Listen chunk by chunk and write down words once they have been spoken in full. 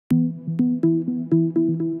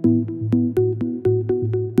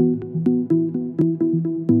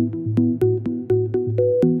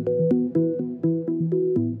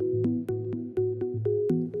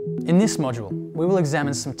this module, we will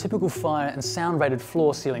examine some typical fire and sound-rated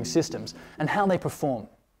floor ceiling systems and how they perform,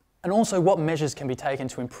 and also what measures can be taken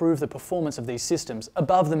to improve the performance of these systems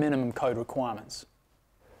above the minimum code requirements.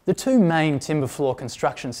 The two main timber floor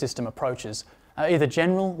construction system approaches are either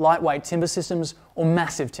general, lightweight timber systems or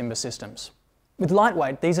massive timber systems. With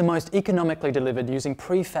lightweight, these are most economically delivered using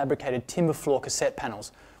prefabricated timber floor cassette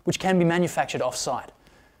panels, which can be manufactured off-site.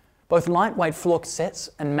 Both lightweight floor cassettes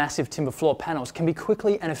and massive timber floor panels can be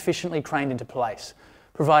quickly and efficiently craned into place,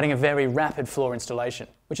 providing a very rapid floor installation,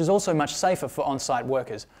 which is also much safer for on-site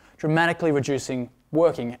workers, dramatically reducing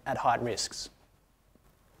working at height risks.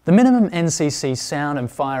 The minimum NCC sound and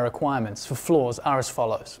fire requirements for floors are as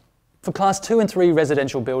follows. For Class 2 and 3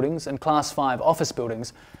 residential buildings and Class 5 office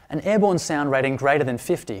buildings, an airborne sound rating greater than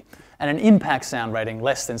 50 and an impact sound rating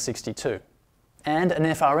less than 62. And an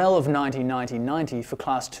FRL of 90-90-90 for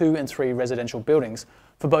Class 2 and 3 residential buildings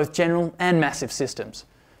for both general and massive systems.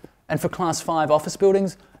 And for Class 5 office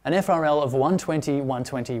buildings, an FRL of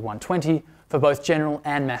 120-120-120 for both general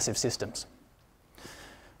and massive systems.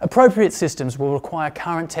 Appropriate systems will require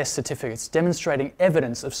current test certificates demonstrating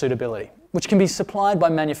evidence of suitability, which can be supplied by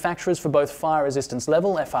manufacturers for both fire resistance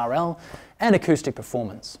level, FRL, and acoustic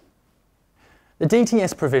performance. The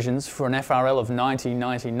DTS provisions for an FRL of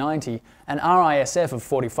 90-90-90 and RISF of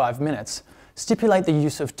 45 minutes stipulate the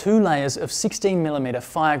use of 2 layers of 16mm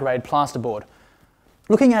fire-grade plasterboard.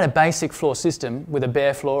 Looking at a basic floor system with a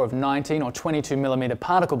bare floor of 19 or 22mm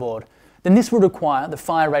particle board, then this would require the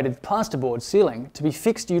fire-rated plasterboard ceiling to be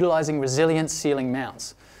fixed utilising resilient ceiling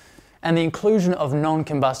mounts and the inclusion of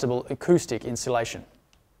non-combustible acoustic insulation.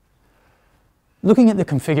 Looking at the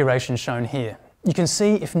configuration shown here, you can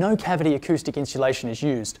see if no cavity acoustic insulation is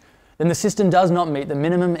used, then the system does not meet the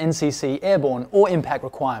minimum NCC airborne or impact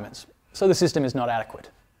requirements, so the system is not adequate.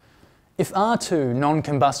 If R2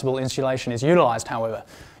 non-combustible insulation is utilised, however,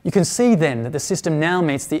 you can see then that the system now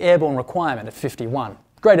meets the airborne requirement at 51,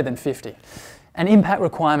 greater than 50, and impact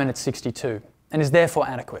requirement at 62, and is therefore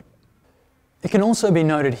adequate. It can also be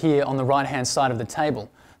noted here on the right-hand side of the table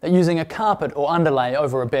that using a carpet or underlay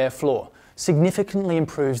over a bare floor significantly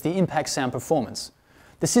improves the impact sound performance,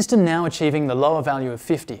 the system now achieving the lower value of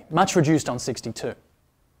 50, much reduced on 62.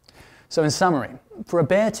 So in summary, for a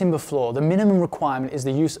bare timber floor, the minimum requirement is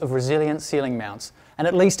the use of resilient ceiling mounts and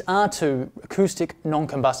at least R2 acoustic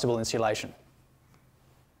non-combustible insulation.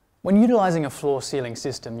 When utilising a floor ceiling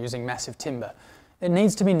system using massive timber, it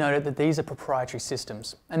needs to be noted that these are proprietary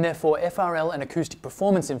systems and therefore FRL and acoustic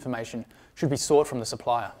performance information should be sought from the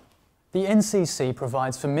supplier. The NCC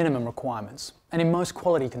provides for minimum requirements, and in most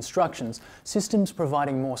quality constructions, systems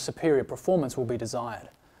providing more superior performance will be desired.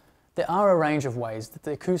 There are a range of ways that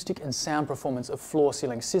the acoustic and sound performance of floor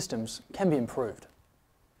ceiling systems can be improved.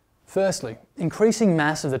 Firstly, increasing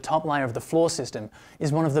mass of the top layer of the floor system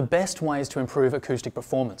is one of the best ways to improve acoustic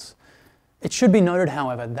performance. It should be noted,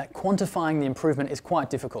 however, that quantifying the improvement is quite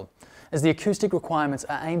difficult, as the acoustic requirements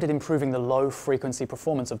are aimed at improving the low frequency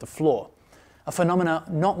performance of the floor, a phenomena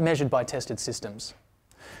not measured by tested systems.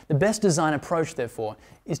 The best design approach, therefore,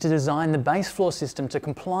 is to design the base floor system to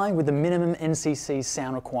comply with the minimum NCC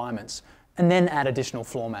sound requirements, and then add additional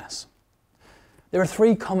floor mass. There are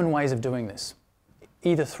 3 common ways of doing this,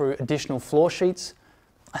 either through additional floor sheets,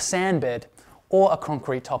 a sand bed, or a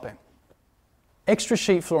concrete topping. Extra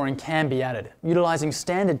sheet flooring can be added, utilising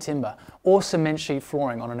standard timber or cement sheet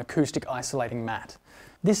flooring on an acoustic isolating mat.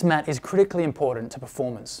 This mat is critically important to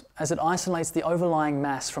performance, as it isolates the overlying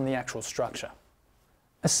mass from the actual structure.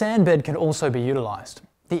 A sand bed can also be utilised.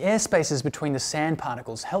 The air spaces between the sand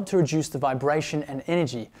particles help to reduce the vibration and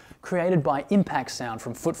energy created by impact sound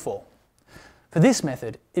from footfall. For this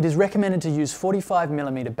method, it is recommended to use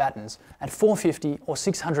 45mm battens at 450 or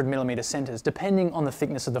 600mm centres depending on the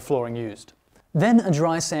thickness of the flooring used. Then a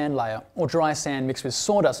dry sand layer, or dry sand mixed with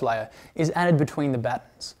sawdust layer, is added between the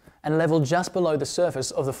battens and levelled just below the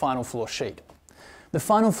surface of the final floor sheet. The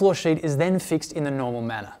final floor sheet is then fixed in the normal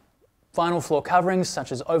manner. Final floor coverings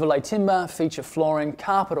such as overlay timber, feature flooring,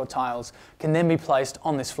 carpet or tiles can then be placed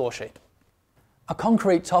on this floor sheet. A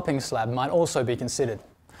concrete topping slab might also be considered.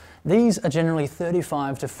 These are generally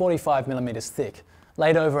 35 to 45mm thick,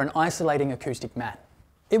 laid over an isolating acoustic mat.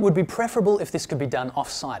 It would be preferable if this could be done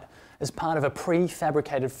off-site as part of a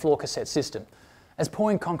prefabricated floor cassette system, as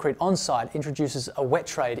pouring concrete on-site introduces a wet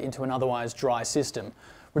trade into an otherwise dry system,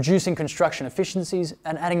 reducing construction efficiencies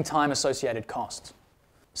and adding time-associated costs.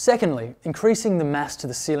 Secondly, increasing the mass to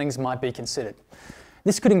the ceilings might be considered.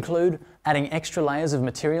 This could include adding extra layers of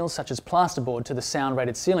materials such as plasterboard to the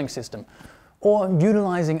sound-rated ceiling system, or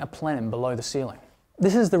utilising a plenum below the ceiling.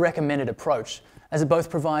 This is the recommended approach, as it both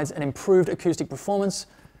provides an improved acoustic performance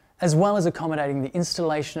as well as accommodating the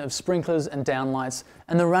installation of sprinklers and downlights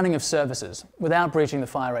and the running of services without breaching the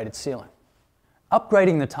fire-rated ceiling.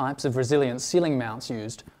 Upgrading the types of resilient ceiling mounts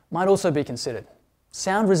used might also be considered.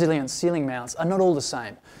 Sound-resilient ceiling mounts are not all the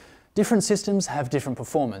same. Different systems have different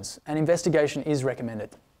performance, and investigation is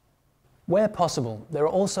recommended. Where possible, there are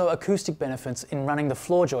also acoustic benefits in running the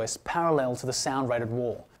floor joist parallel to the sound-rated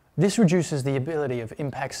wall. This reduces the ability of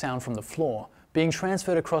impact sound from the floor being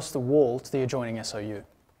transferred across the wall to the adjoining SOU.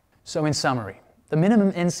 So in summary, the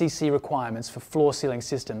minimum NCC requirements for floor-ceiling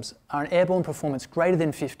systems are an airborne performance greater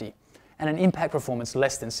than 50 and an impact performance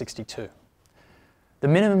less than 62. The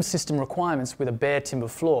minimum system requirements with a bare timber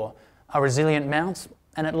floor are resilient mounts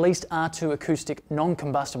and at least R2 acoustic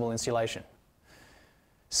non-combustible insulation.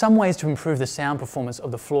 Some ways to improve the sound performance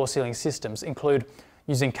of the floor-ceiling systems include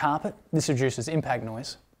using carpet, this reduces impact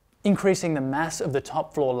noise, increasing the mass of the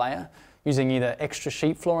top floor layer using either extra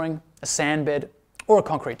sheet flooring, a sand bed, or a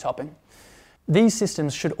concrete topping. These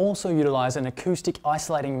systems should also utilise an acoustic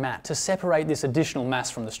isolating mat to separate this additional mass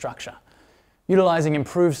from the structure, utilising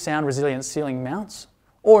improved sound-resilient ceiling mounts,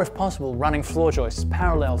 or if possible, running floor joists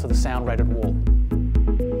parallel to the sound-rated wall.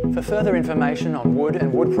 For further information on wood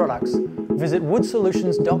and wood products, visit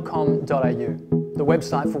woodsolutions.com.au, the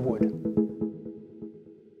website for wood.